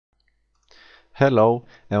Hello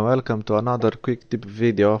and welcome to another quick tip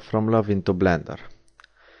video from Love into Blender.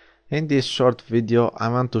 In this short video I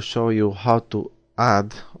want to show you how to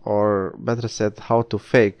add, or better said, how to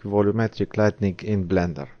fake volumetric lighting in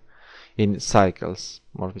Blender, in cycles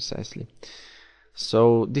more precisely.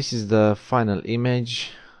 So this is the final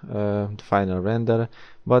image, the final render,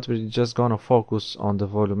 but we're just gonna focus on the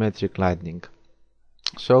volumetric lighting.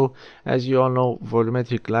 So as you all know,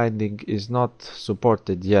 volumetric lighting is not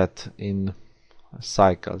supported yet in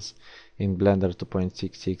cycles in Blender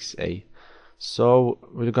 2.66a, so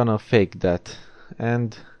we're gonna fake that,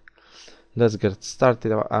 and let's get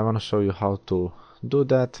started. I want to show you how to do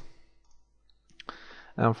that,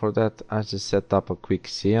 and for that I just set up a quick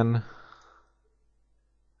scene.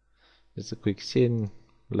 It's a quick scene,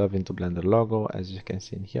 Love into Blender logo, as you can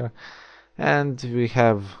see in here, and we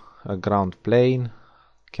have a ground plane,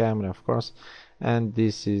 camera of course, and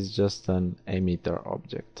this is just an emitter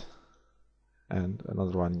object and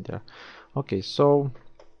another one in there. Okay, so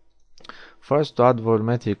first, to add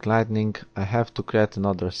volumetric lighting I have to create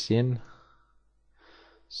another scene.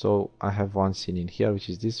 So I have one scene in here, which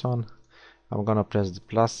is this one. I'm gonna press the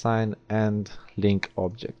plus sign and link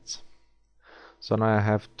objects. So now I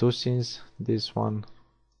have two scenes, this one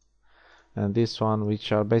and this one,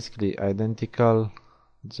 which are basically identical,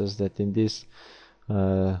 just that in this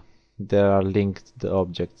there are linked the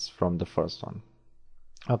objects from the first one.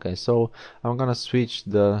 Okay, so I'm gonna switch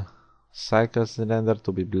the cycles render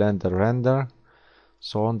to be Blender render.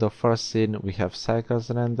 So on the first scene we have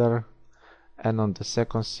cycles render, and on the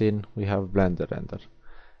second scene we have Blender render.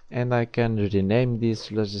 And I can rename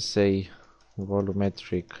this, let's just say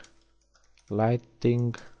volumetric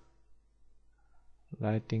lighting.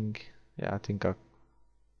 Yeah, I think I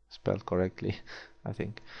spelled correctly, I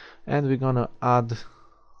think. And we're gonna add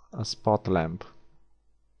a spot lamp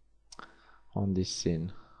on this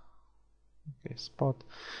scene. Okay, spot,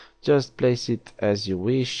 just place it as you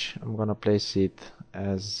wish. I'm gonna place it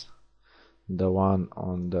as the one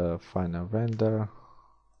on the final render.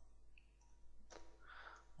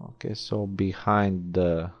 Okay, so behind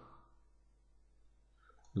the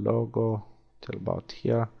logo till about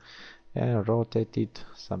here, and rotate it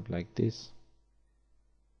something like this.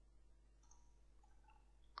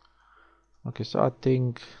 Okay, so I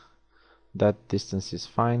think that distance is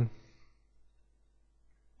fine.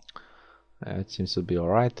 It seems to be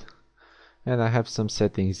alright, and I have some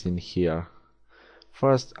settings in here.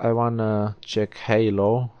 First I wanna check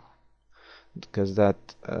halo, because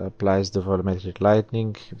that applies the volumetric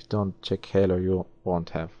lighting. If you don't check halo you won't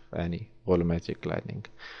have any volumetric lighting.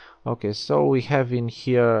 Okay, so we have in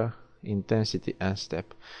here intensity and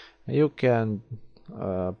step. You can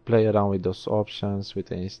play around with those options, with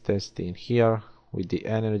the intensity in here, with the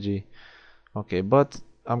energy. Okay, but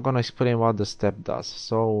I'm gonna explain what the step does.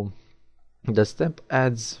 So the step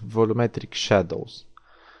adds volumetric shadows.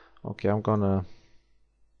 Okay, I'm gonna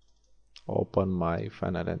open my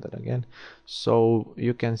final render again. So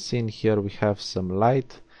you can see in here we have some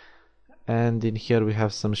light, and in here we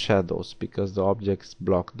have some shadows because the objects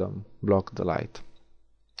block the light.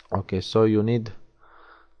 Okay, so you need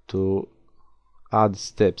to add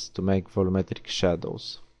steps to make volumetric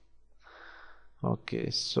shadows. Okay,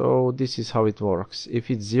 so this is how it works. If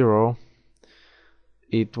it's 0,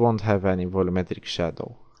 it won't have any volumetric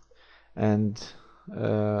shadow, and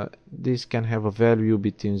this can have a value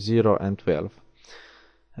between 0 and 12.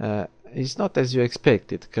 It's not as you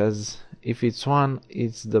expected, because if it's 1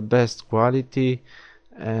 it's the best quality,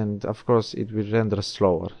 and of course it will render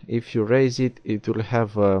slower. If you raise it, it will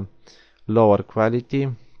have a lower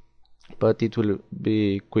quality, but it will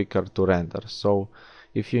be quicker to render. So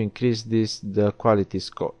if you increase this, the quality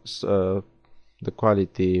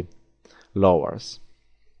lowers.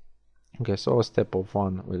 Okay, so a step of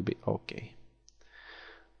 1 will be okay.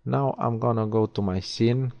 Now I'm gonna go to my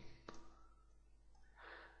scene,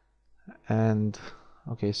 and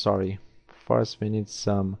okay, sorry, first we need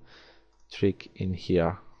some trick in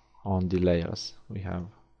here on the layers. We have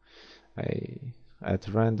at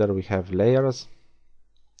render we have layers,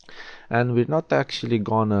 and we're not actually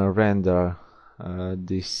gonna render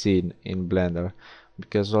this scene in Blender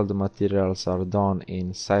because all the materials are done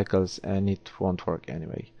in cycles and it won't work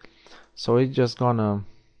anyway. So it's just gonna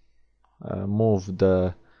move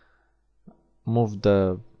the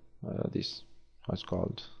this, what's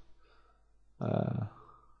called,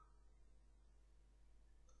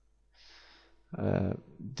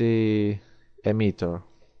 the emitter,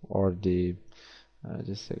 or the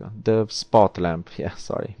just a second, the spot lamp. Yeah,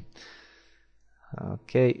 sorry.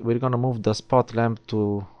 Okay, we're gonna move the spot lamp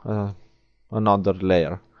to another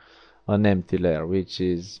layer, an empty layer, which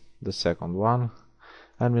is the second one.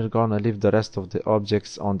 and we're gonna leave the rest of the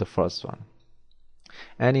objects on the first one.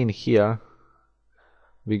 And in here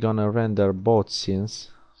we're gonna render both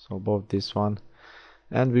scenes, so both this one,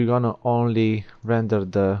 and we're gonna only render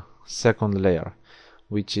the second layer,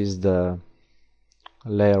 which is the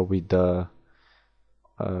layer with the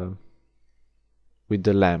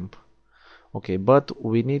lamp. Okay, but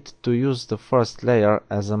we need to use the first layer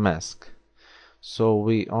as a mask, so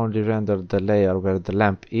we only render the layer where the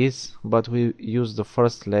lamp is, but we use the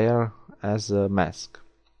first layer as a mask,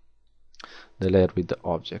 the layer with the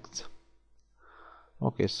objects.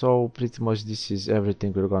 Okay, so pretty much this is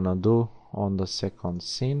everything we're gonna do on the second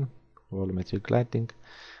scene, volumetric lighting.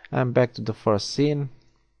 And back to the first scene,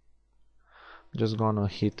 just gonna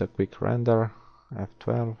hit a quick render,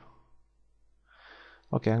 F12.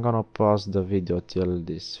 Okay, I'm gonna pause the video till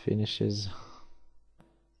this finishes.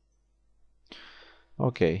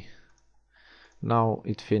 Okay, now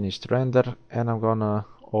it finished render, and I'm gonna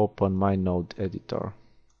open my node editor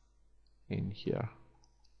in here.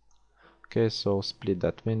 Okay, so split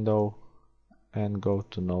that window and go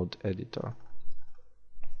to node editor.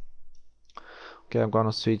 Okay, I'm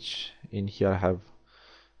gonna switch in here. I have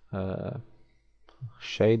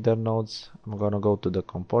shader nodes. I'm gonna go to the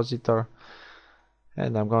compositor,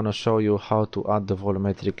 and I'm gonna show you how to add the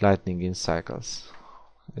volumetric lighting in cycles.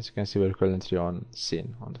 As you can see, we're currently on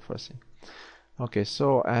scene, on the first scene. Okay,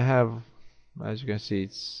 so I have, as you can see,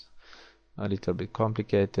 it's a little bit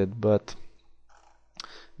complicated, but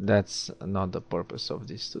that's not the purpose of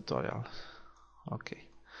this tutorial. Okay,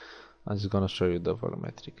 I'm just gonna show you the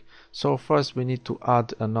volumetric. So first we need to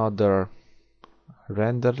add another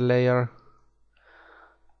render layer,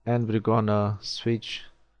 and we're gonna switch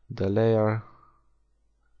the layer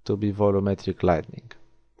to be volumetric lighting.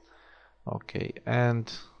 Okay,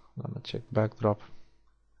 and I'm gonna check backdrop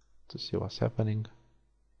to see what's happening,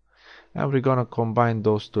 and we're gonna combine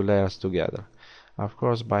those two layers together, of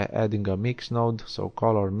course by adding a mix node, so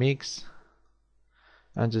color mix,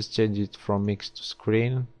 and just change it from mix to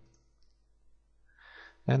screen.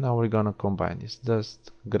 And now we're gonna combine this.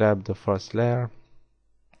 Just grab the first layer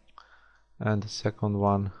and the second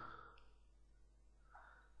one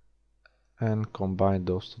and combine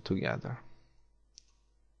those two together.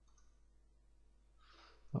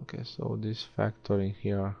 Okay, so this factor in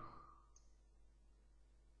here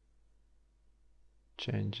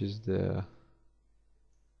changes the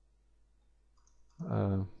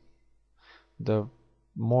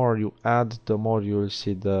more you add, the more you will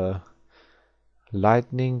see the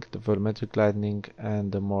lightning, the volumetric lighting,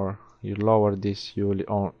 and the more you lower this, you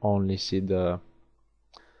will only see the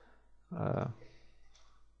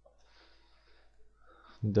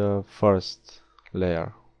first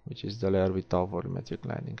layer, which is the layer without volumetric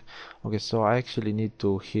lighting. Okay, so I actually need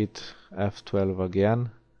to hit F12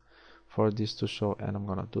 again for this to show, and I'm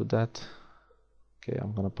gonna do that. Okay,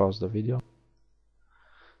 I'm gonna pause the video.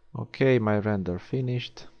 Okay, my render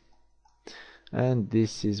finished, and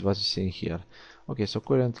this is what you see here. Okay, so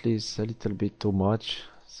currently it's a little bit too much,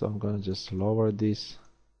 so I'm gonna just lower this,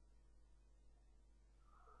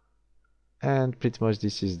 and pretty much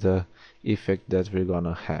this is the effect that we're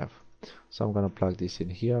gonna have. So I'm gonna plug this in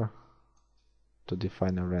here to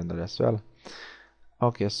define a render as well.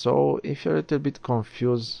 Okay, so if you're a little bit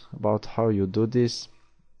confused about how you do this,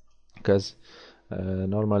 because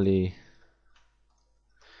normally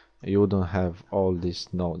you don't have all these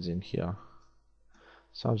nodes in here,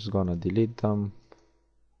 so I'm just gonna delete them,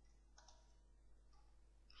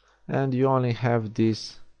 and you only have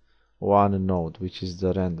this one node, which is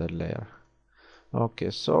the render layer.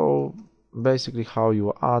 Okay, so basically how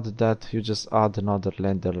you add that, you just add another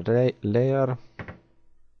render layer,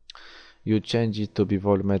 you change it to be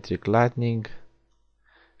volumetric lighting,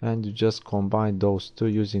 and you just combine those two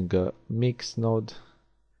using a mix node,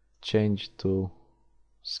 change to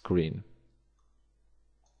screen.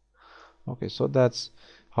 Okay, so that's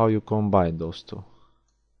how you combine those two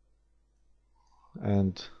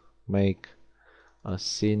and make a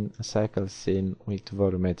scene, a cycle scene with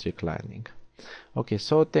volumetric lighting. Okay,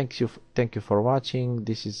 so thank you for watching.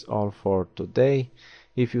 This is all for today.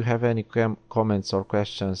 If you have any comments or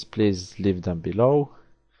questions, please leave them below,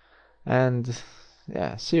 and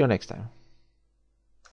yeah, see you next time.